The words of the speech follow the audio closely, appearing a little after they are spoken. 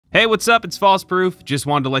Hey, what's up? It's FalseProof. Just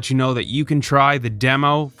wanted to let you know that you can try the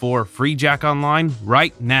demo for Freejack Online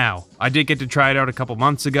right now. I did get to try it out a couple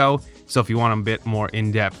months ago, so if you want a bit more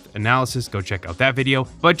in-depth analysis, go check out that video.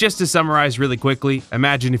 But just to summarize really quickly,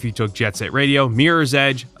 imagine if you took Jet Set Radio, Mirror's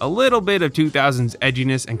Edge, a little bit of 2000s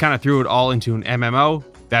edginess, and kind of threw it all into an MMO.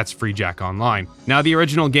 That's Freejack Online. Now, the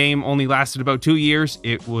original game only lasted about 2 years.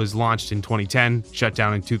 It was launched in 2010, shut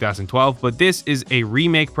down in 2012, but this is a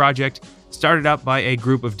remake project started up by a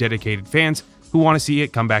group of dedicated fans who want to see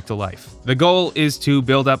it come back to life. The goal is to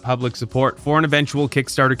build up public support for an eventual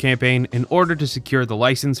Kickstarter campaign in order to secure the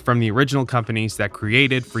license from the original companies that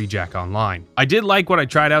created Freejack Online. I did like what I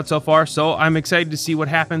tried out so far, so I'm excited to see what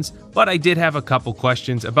happens, but I did have a couple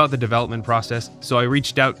questions about the development process, so I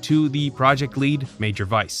reached out to the project lead, Major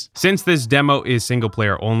Vice. Since this demo is single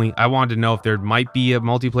player only, I wanted to know if there might be a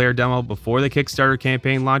multiplayer demo before the Kickstarter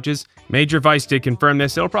campaign launches. Major Vice did confirm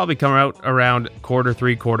this. It'll probably come out around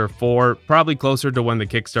Q3, Q4, probably closer to when the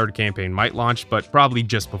Kickstarter campaign might launch, but probably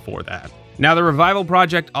just before that. Now, the Revival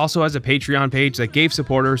project also has a Patreon page that gave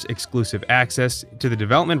supporters exclusive access to the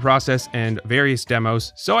development process and various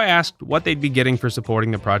demos, so I asked what they'd be getting for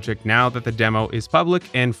supporting the project now that the demo is public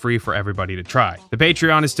and free for everybody to try. The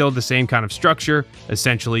Patreon is still the same kind of structure.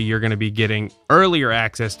 Essentially, you're going to be getting earlier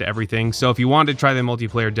access to everything, so if you want to try the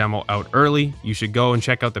multiplayer demo out early, you should go and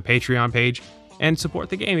check out the Patreon page and support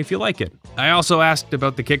the game if you like it. I also asked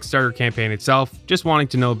about the Kickstarter campaign itself, just wanting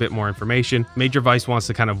to know a bit more information. Major Vice wants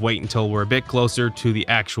to kind of wait until we're a bit closer to the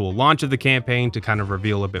actual launch of the campaign to kind of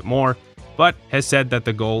reveal a bit more, but has said that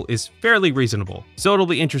the goal is fairly reasonable. So it'll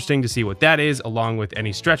be interesting to see what that is, along with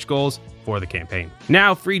any stretch goals for the campaign.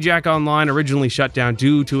 Now, Freejack Online originally shut down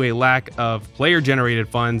due to a lack of player-generated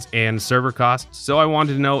funds and server costs, so I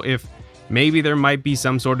wanted to know if maybe there might be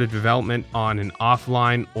some sort of development on an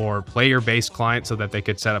offline or player-based client so that they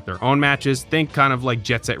could set up their own matches. Think kind of like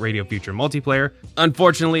Jet Set Radio Future multiplayer.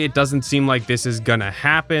 Unfortunately, it doesn't seem like this is gonna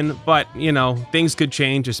happen, but you know, things could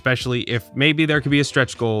change, especially if maybe there could be a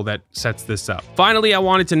stretch goal that sets this up. Finally, I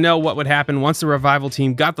wanted to know what would happen once the Revival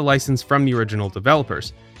team got the license from the original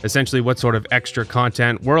developers. Essentially, what sort of extra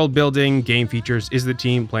content, world building, game features is the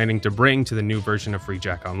team planning to bring to the new version of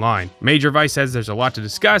Freejack Online? Major Vice says there's a lot to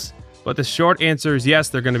discuss, but the short answer is yes,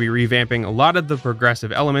 they're going to be revamping a lot of the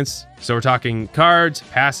progressive elements. So we're talking cards,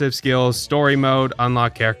 passive skills, story mode,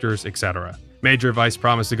 unlock characters, etc. Major Vice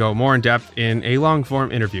promised to go more in depth in a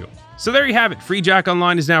long-form interview. So there you have it. Freejack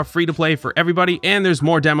Online is now free to play for everybody, and there's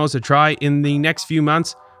more demos to try in the next few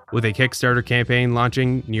months, with a Kickstarter campaign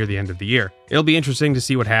launching near the end of the year. It'll be interesting to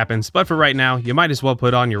see what happens, but for right now, you might as well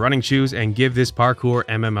put on your running shoes and give this Parkour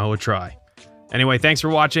MMO a try. Anyway, thanks for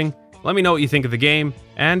watching. Let me know what you think of the game,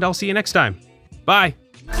 and I'll see you next time. Bye!